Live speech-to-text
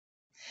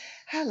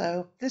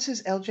Hello, this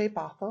is LJ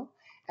Bothell,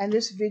 and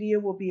this video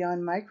will be on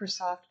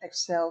Microsoft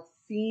Excel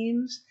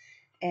themes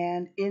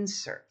and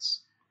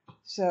inserts.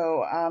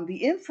 The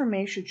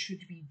information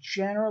should be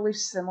generally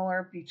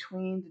similar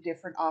between the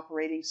different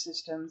operating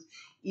systems,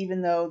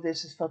 even though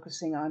this is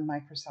focusing on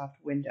Microsoft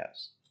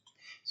Windows.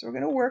 So we're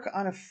going to work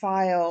on a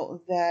file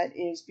that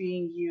is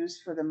being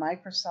used for the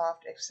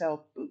Microsoft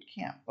Excel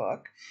Bootcamp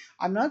book.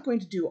 I'm not going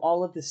to do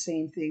all of the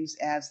same things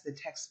as the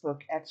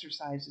textbook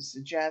exercises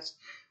suggest,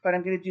 but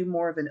I'm going to do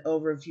more of an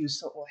overview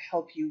so it will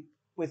help you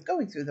with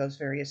going through those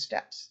various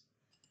steps.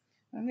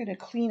 I'm going to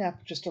clean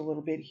up just a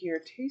little bit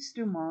here. Taste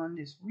du Monde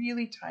is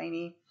really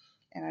tiny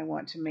and I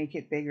want to make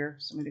it bigger.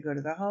 So I'm going to go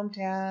to the Home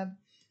tab.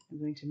 I'm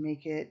going to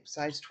make it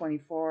size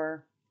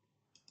 24.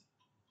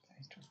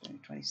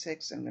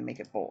 26. I'm going to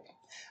make it bold.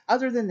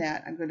 Other than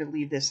that, I'm going to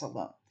leave this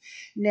alone.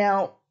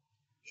 Now,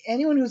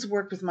 anyone who's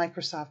worked with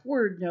Microsoft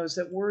Word knows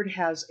that Word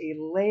has a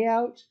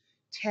layout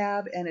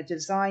tab and a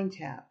design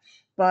tab.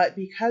 But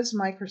because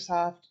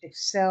Microsoft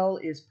Excel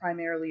is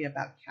primarily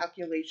about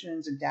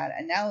calculations and data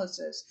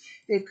analysis,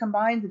 they've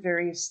combined the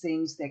various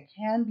things that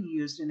can be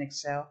used in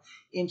Excel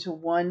into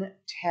one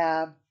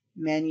tab,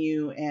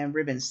 menu, and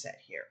ribbon set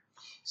here.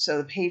 So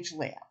the page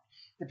layout.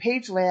 The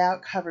page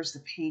layout covers the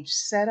page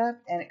setup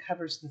and it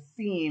covers the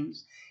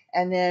themes,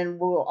 and then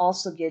we'll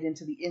also get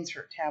into the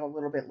insert tab a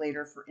little bit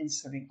later for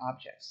inserting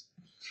objects.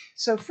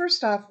 So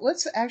first off,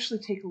 let's actually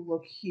take a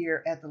look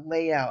here at the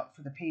layout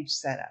for the page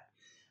setup.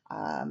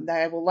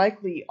 I will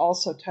likely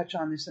also touch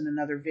on this in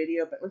another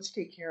video, but let's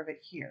take care of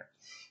it here.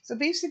 So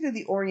basically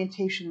the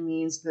orientation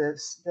means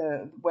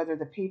whether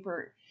the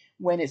paper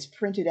when it's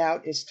printed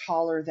out is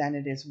taller than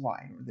it is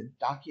wide, or the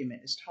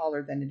document is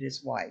taller than it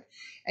is wide.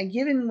 And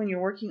given when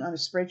you're working on a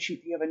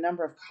spreadsheet, you have a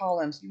number of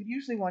columns, you would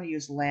usually want to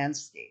use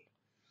landscape.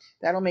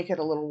 That'll make it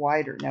a little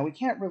wider. Now we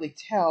can't really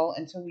tell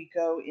until we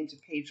go into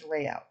page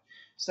layout.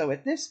 So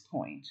at this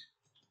point,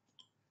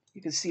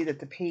 you can see that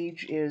the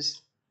page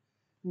is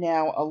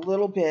now a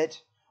little bit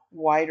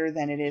wider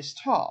than it is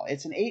tall.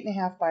 It's an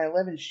 8.5 by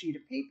 11 sheet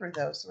of paper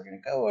though, so we're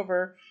going to go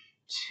over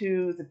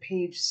to the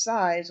page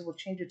size. We'll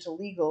change it to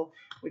legal,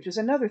 which is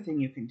another thing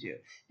you can do.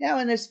 Now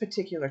in this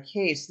particular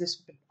case,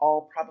 this would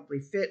all probably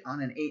fit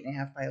on an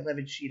 8.5 by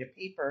 11 sheet of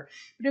paper,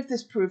 but if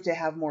this proved to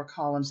have more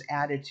columns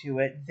added to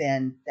it,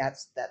 then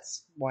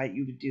that's why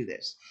you would do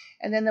this.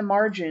 And then the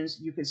margins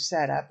you could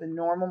set up. The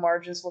normal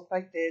margins look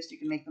like this. You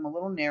can make them a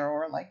little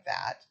narrower like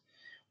that,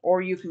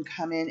 or you can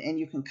come in and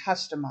you can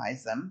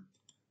customize them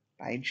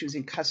by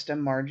choosing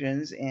custom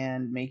margins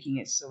and making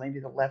it so maybe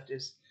the left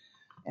is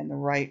and the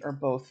right are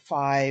both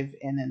 5,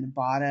 and then the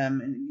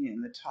bottom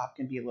and the top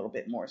can be a little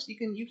bit more. So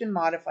you can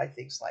modify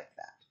things like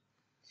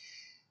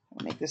that.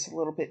 I'll make this a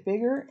little bit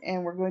bigger,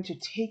 and we're going to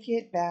take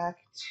it back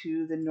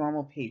to the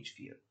normal page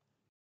view.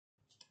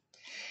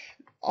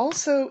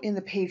 Also in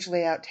the page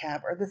layout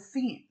tab are the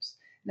themes.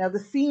 Now the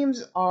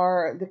themes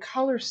are the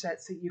color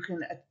sets that you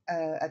can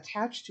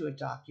attach to a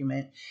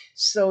document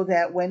so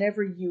that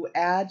whenever you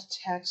add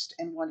text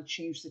and want to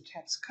change the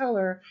text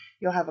color,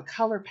 you'll have a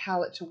color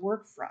palette to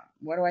work from.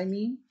 What do I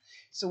mean?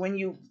 So when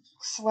you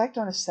select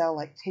on a cell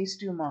like Taste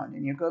du Monde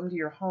and you go into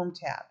your Home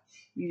tab,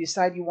 you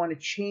decide you want to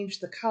change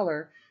the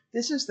color,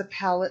 this is the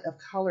palette of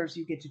colors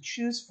you get to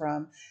choose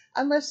from,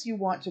 unless you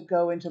want to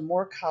go into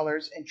more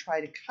colors and try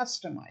to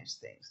customize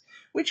things,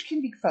 which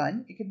can be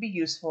fun, it can be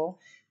useful,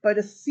 but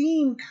a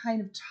theme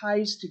kind of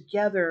ties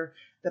together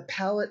the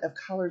palette of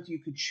colors you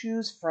could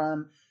choose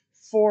from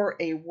for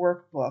a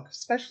workbook,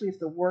 especially if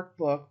the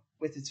workbook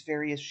with its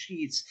various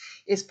sheets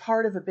is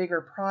part of a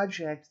bigger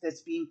project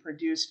that's being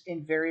produced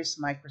in various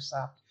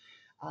Microsoft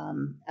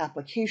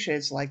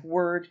applications like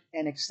Word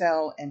and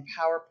Excel and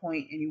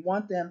PowerPoint, and you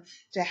want them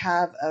to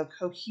have a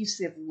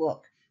cohesive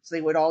look. So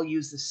they would all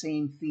use the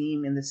same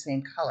theme and the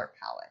same color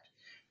palette.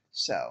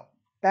 So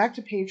back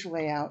to page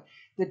layout.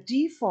 The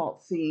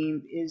default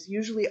theme is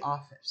usually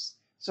Office.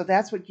 So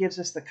that's what gives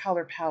us the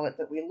color palette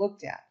that we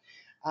looked at.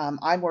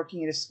 I'm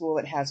working at a school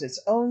that has its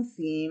own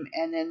theme,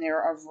 and then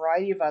there are a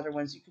variety of other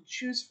ones you can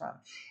choose from.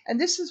 And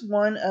this is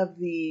one of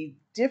the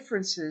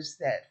differences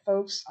that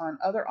folks on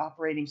other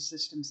operating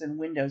systems than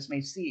Windows may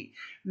see.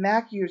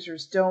 Mac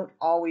users don't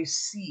always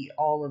see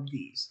all of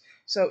these.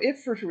 So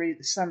if for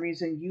some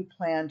reason you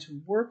plan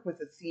to work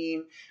with a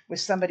theme with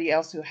somebody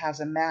else who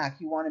has a Mac,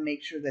 you want to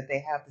make sure that they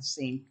have the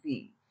same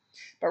theme.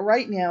 But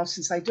right now,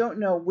 since I don't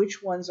know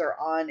which ones are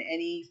on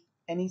any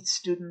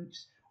student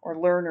or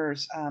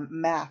learners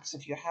Macs,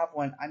 if you have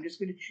one, I'm just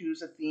going to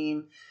choose a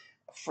theme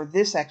for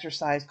this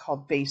exercise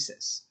called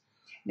Basis.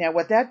 Now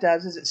what that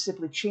does is it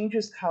simply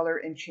changes color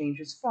and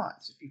changes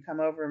fonts. If you come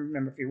over, and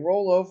remember, if you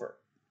roll over,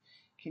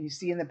 can you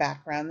see in the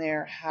background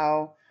there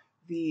how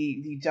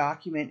the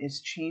document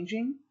is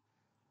changing?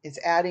 It's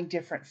adding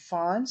different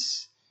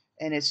fonts,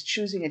 and it's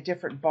choosing a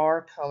different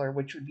bar color,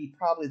 which would be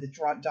probably the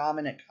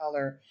dominant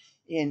color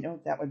in, oh,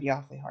 that would be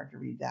awfully hard to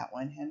read that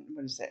one. And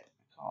what is it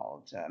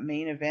called?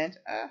 Main event.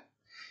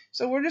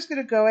 So we're just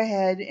going to go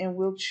ahead and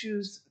we'll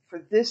choose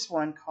for this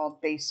one called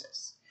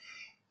Basis.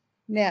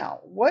 Now,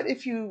 what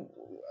if you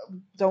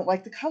don't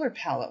like the color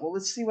palette? Well,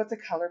 let's see what the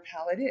color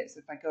palette is.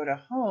 If I go to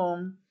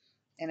home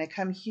and I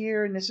come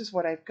here and this is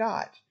what I've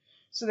got.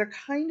 So they're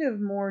kind of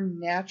more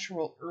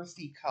natural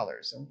earthy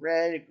colors. A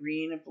red, a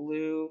green, a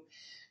blue,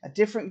 a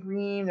different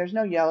green. There's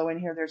no yellow in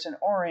here. There's an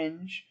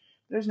orange.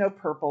 There's no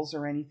purples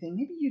or anything.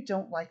 Maybe you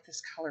don't like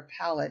this color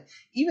palette,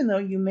 even though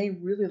you may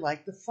really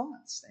like the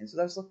fonts. So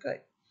those look good.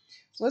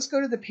 So let's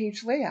go to the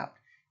page layout.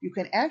 You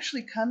can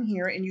actually come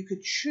here and you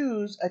could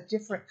choose a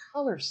different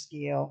color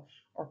scale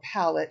or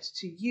palette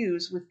to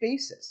use with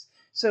basis.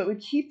 So it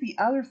would keep the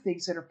other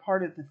things that are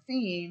part of the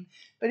theme,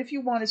 but if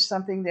you wanted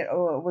something that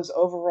was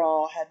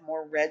overall had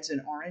more reds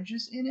and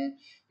oranges in it,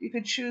 you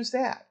could choose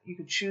that. You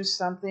could choose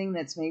something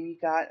that's maybe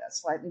got a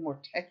slightly more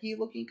techy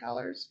looking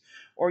colors,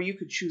 or you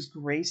could choose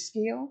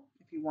grayscale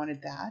if you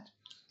wanted that.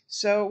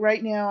 So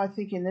right now, I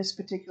think in this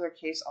particular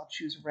case, I'll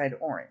choose red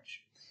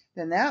orange.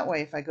 Then that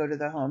way, if I go to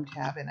the Home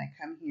tab and I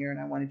come here and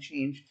I want to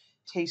change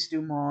Taste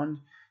du Monde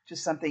to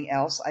something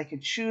else, I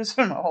could choose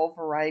from a whole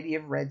variety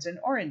of reds and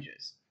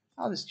oranges.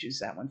 I'll just choose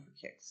that one for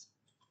kicks.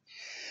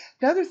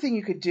 Another thing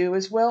you could do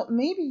is, well,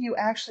 maybe you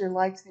actually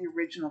liked the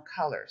original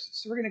colors.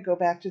 So we're going to go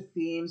back to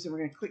themes and we're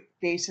going to click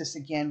basis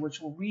again,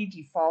 which will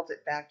redefault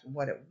it back to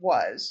what it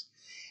was.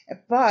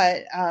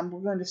 But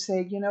we're going to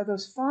say, you know,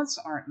 those fonts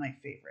aren't my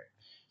favorite.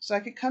 So I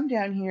could come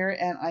down here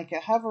and I could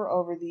hover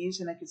over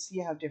these and I could see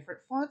how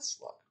different fonts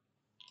look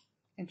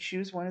and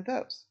choose one of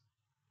those.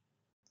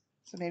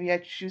 So maybe I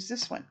choose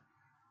this one.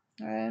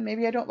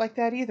 Maybe I don't like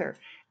that either. At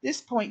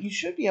this point, you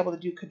should be able to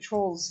do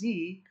Control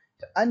Z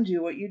to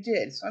undo what you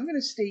did. So I'm going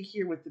to stay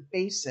here with the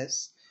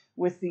basis,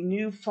 with the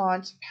new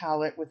font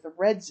palette with the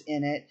reds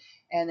in it,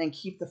 and then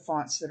keep the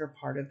fonts that are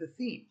part of the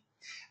theme.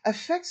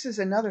 Effects is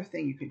another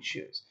thing you can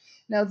choose.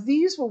 Now,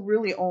 these will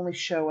really only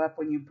show up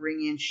when you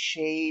bring in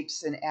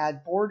shapes and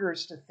add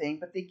borders to things,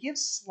 but they give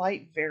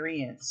slight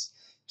variance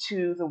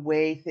to the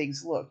way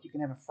things look. You can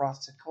have a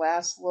frosted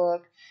glass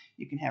look,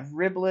 you can have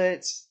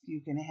riblets,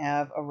 you can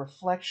have a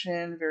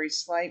reflection, very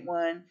slight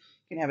one,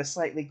 you can have a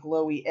slightly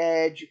glowy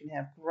edge, you can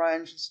have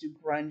grunge. Let's do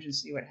grunge and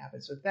see what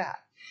happens with that.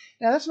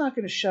 Now, that's not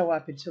going to show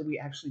up until we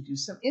actually do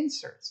some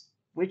inserts,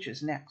 which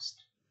is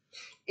next.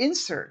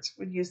 Inserts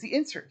would use the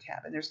Insert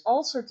tab, and there's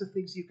all sorts of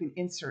things you can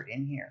insert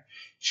in here.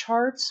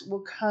 Charts will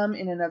come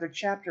in another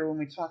chapter when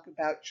we talk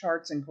about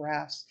charts and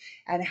graphs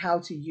and how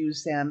to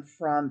use them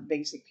from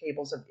basic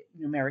tables of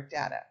numeric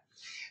data.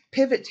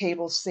 Pivot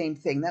tables, same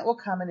thing. That will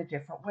come in a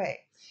different way.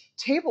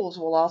 Tables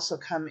will also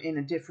come in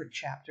a different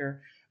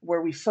chapter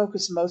where we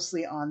focus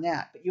mostly on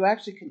that. But you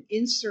actually can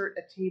insert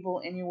a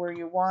table anywhere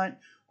you want,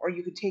 or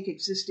you could take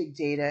existing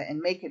data and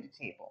make it a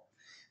table.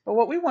 But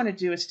what we want to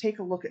do is take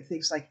a look at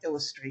things like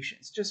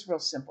illustrations, just real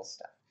simple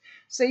stuff.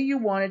 Say you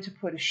wanted to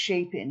put a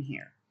shape in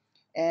here,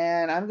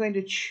 and I'm going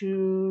to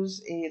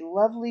choose a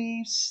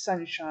lovely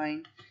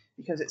sunshine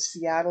because it's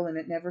Seattle and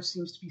it never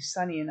seems to be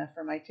sunny enough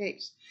for my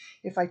taste.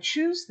 If I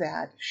choose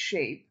that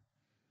shape,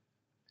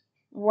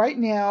 right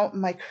now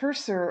my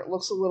cursor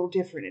looks a little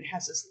different. It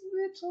has this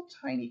little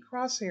tiny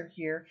crosshair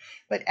here,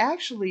 but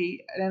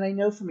actually, and I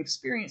know from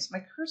experience,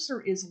 my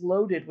cursor is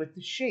loaded with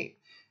the shape.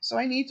 So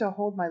I need to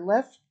hold my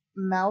left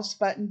mouse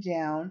button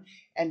down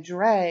and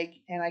drag,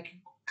 and I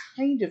can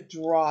kind of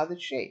draw the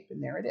shape,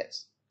 and there it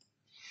is.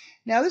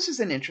 Now this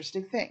is an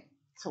interesting thing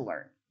to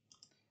learn.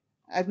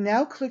 I've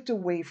now clicked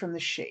away from the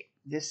shape.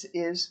 This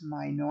is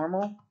my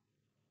normal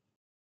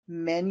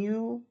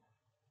menu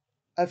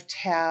of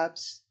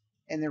tabs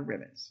and their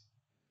ribbons.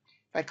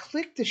 If I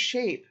click the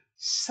shape,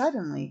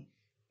 suddenly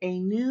a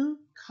new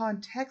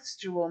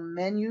contextual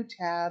menu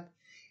tab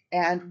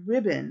and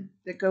ribbon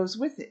that goes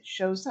with it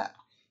shows up.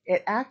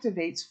 It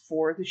activates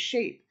for the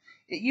shape.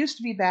 It used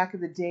to be back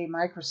in the day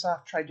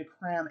Microsoft tried to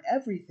cram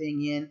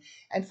everything in,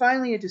 and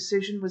finally a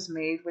decision was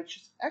made, which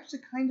is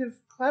actually kind of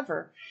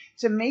clever,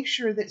 to make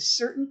sure that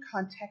certain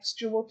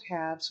contextual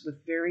tabs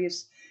with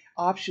various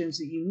options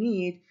that you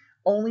need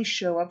only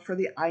show up for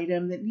the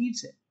item that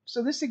needs it.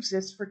 So this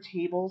exists for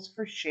tables,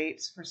 for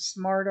shapes, for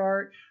smart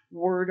art,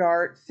 word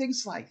art,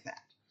 things like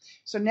that.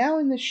 So now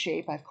in the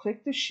shape, I've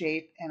clicked the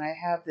shape and I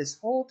have this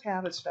whole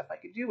tab of stuff I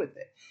could do with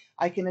it.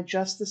 I can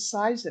adjust the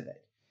size of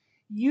it.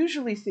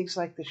 Usually things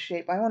like the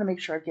shape, I want to make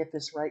sure I get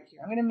this right here.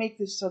 I'm going to make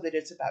this so that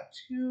it's about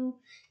 2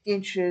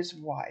 inches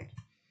wide.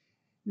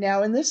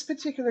 Now in this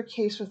particular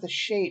case with the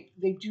shape,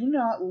 they do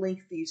not link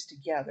these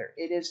together.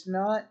 It is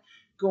not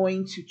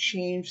going to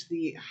change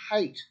the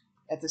height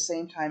at the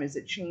same time as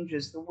it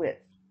changes the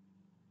width.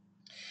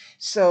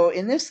 So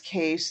in this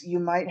case, you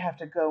might have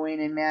to go in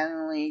and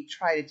manually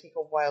try to take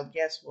a wild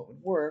guess what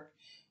would work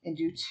and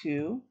do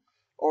 2.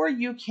 Or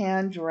you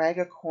can drag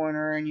a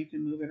corner and you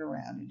can move it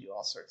around and do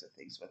all sorts of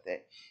things with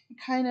it. You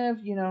kind of,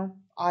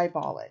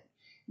 eyeball it.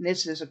 And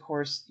this is, of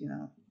course,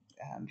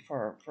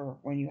 for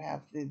when you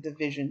have the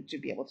vision to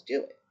be able to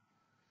do it.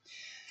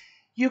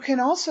 You can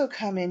also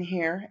come in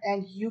here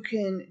and you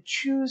can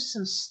choose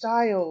some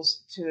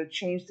styles to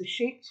change the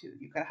shape to.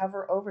 You can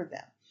hover over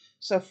them.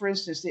 So for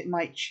instance, it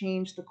might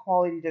change the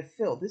quality to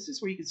fill. This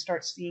is where you can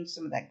start seeing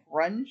some of that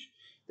grunge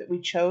that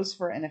we chose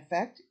for an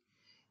effect.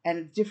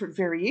 and different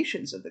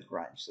variations of the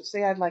grunge. So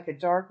say I'd like a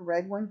dark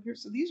red one here.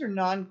 So these are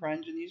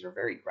non-grunge and these are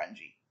very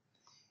grungy.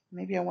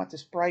 Maybe I want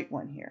this bright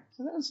one here.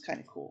 So that one's kind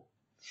of cool.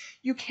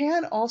 You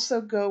can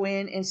also go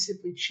in and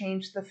simply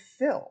change the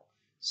fill.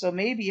 So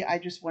maybe I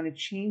just want to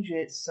change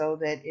it so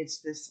that it's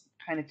this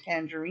kind of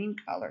tangerine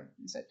color.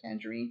 Is that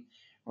tangerine?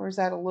 Or is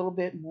that a little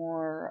bit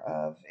more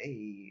of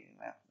a,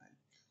 well,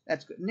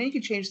 that's good. And then you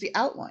can change the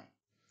outline.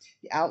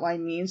 The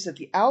outline means that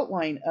the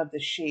outline of the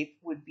shape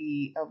would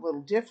be a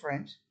little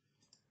different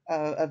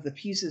of the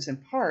pieces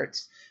and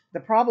parts. The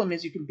problem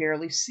is you can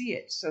barely see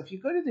it. So if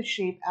you go to the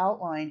shape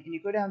outline and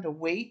you go down to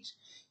weight,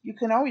 you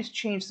can always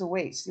change the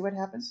weight. See what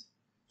happens?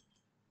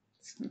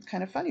 It's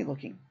kind of funny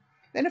looking.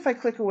 Then if I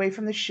click away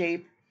from the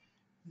shape,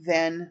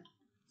 then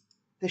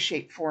the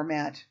shape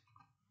format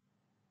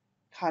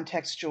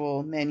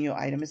contextual menu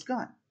item is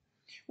gone.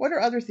 What are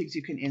other things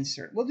you can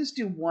insert? We'll just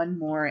do one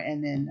more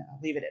and then I'll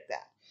leave it at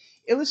that.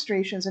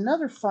 Illustrations,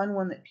 another fun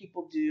one that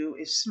people do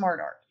is smart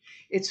art.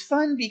 It's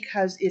fun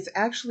because it's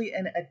actually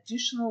an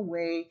additional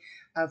way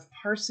of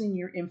parsing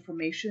your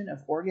information,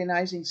 of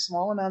organizing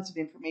small amounts of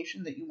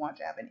information that you want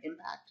to have an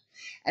impact.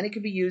 And it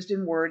can be used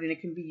in Word and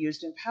it can be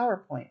used in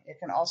PowerPoint. It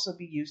can also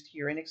be used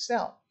here in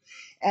Excel.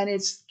 And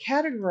it's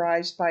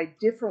categorized by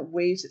different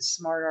ways that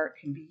smart art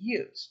can be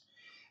used.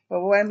 But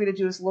what I'm going to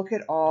do is look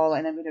at all,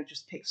 and I'm going to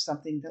just pick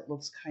something that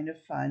looks kind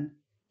of fun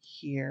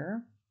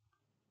here.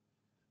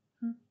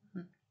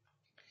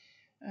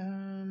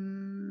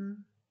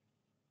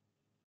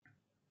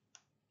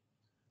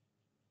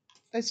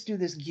 Let's do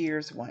this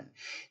gears one.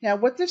 Now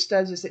what this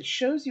does is it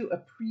shows you a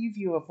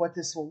preview of what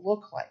this will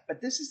look like,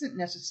 but this isn't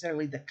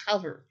necessarily the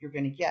color you're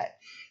going to get.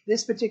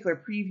 This particular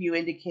preview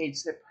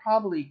indicates that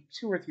probably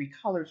 2 or 3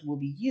 colors will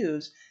be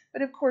used,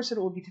 but of course it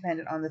will be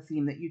dependent on the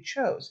theme that you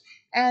chose.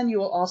 And you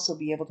will also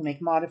be able to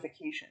make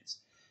modifications.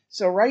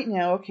 So right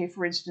now, okay,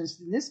 for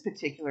instance, in this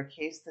particular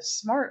case, the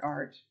smart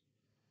art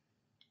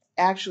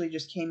actually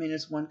just came in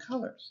as 1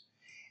 color.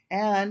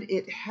 And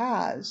it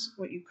has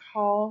what you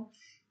call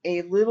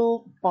a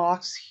little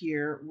box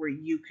here where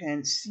you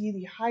can see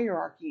the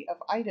hierarchy of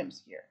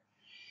items here.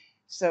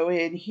 So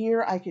in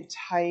here I could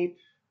type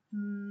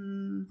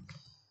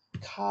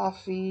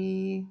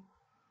coffee,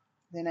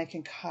 then I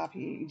can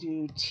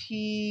do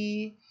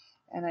tea,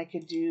 and I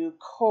could do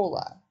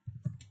cola.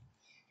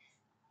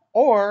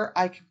 Or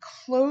I could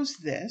close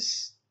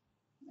this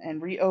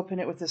and reopen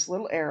it with this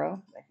little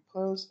arrow. I can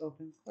close,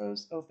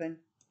 open.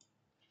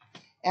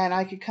 And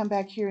I could come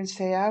back here and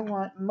say I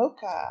want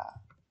mocha.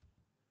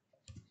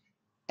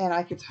 And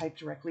I could type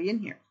directly in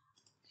here.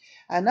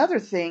 Another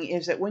thing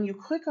is that when you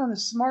click on the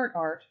smart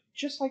art,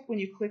 just like when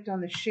you clicked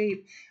on the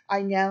shape,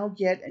 I now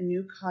get a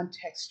new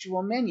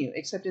contextual menu,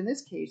 except in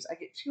this case, I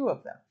get 2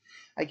 of them.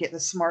 I get the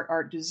smart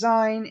art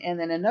design and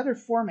then another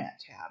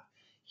format tab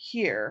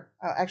here.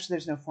 Actually,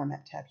 there's no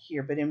format tab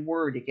here, but in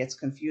Word, it gets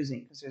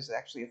confusing because there's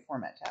actually a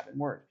format tab in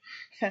Word.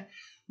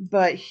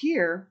 But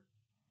here,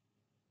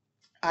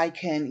 I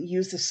can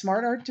use the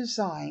smart art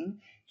design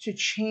to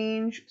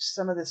change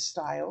some of the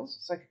styles.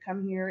 So I could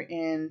come here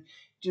and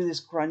do this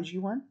grungy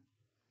one.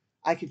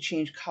 I could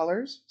change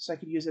colors, so I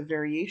could use a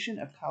variation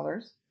of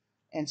colors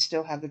and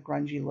still have the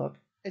grungy look,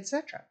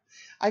 etc.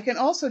 I can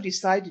also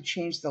decide to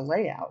change the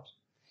layout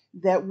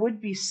that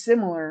would be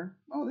similar.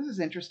 Oh, this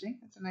is interesting.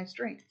 That's a nice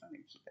drink. I'm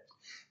going to keep it.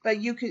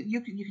 But you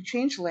could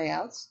change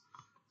layouts,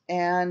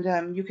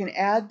 and you can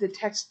add the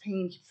text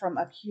pane from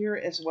up here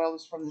as well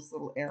as from this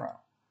little arrow.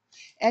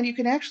 And you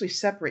can actually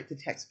separate the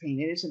text pane.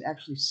 It isn't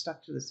actually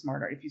stuck to the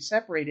smart art. If you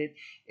separate it,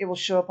 it will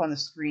show up on the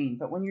screen.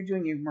 But when you're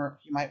doing your MERP,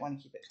 you might want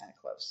to keep it kind of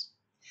close.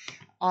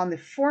 On the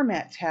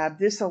Format tab,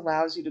 this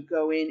allows you to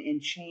go in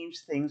and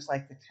change things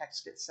like the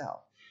text itself.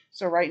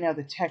 So right now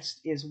the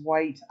text is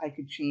white. I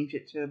could change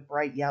it to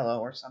bright yellow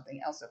or something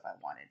else if I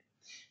wanted.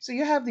 So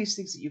you have these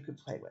things that you could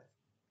play with.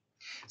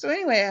 So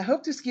anyway, I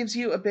hope this gives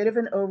you a bit of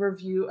an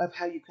overview of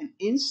how you can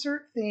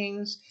insert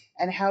things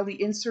and how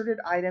the inserted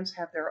items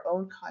have their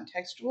own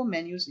contextual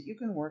menus that you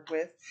can work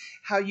with,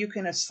 how you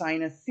can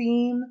assign a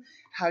theme,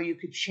 how you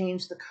could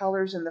change the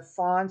colors and the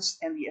fonts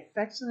and the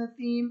effects in the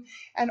theme,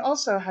 and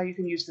also how you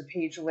can use the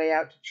page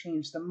layout to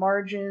change the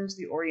margins,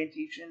 the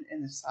orientation,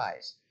 and the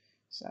size.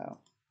 So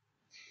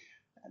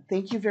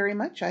thank you very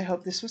much. I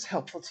hope this was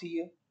helpful to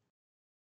you.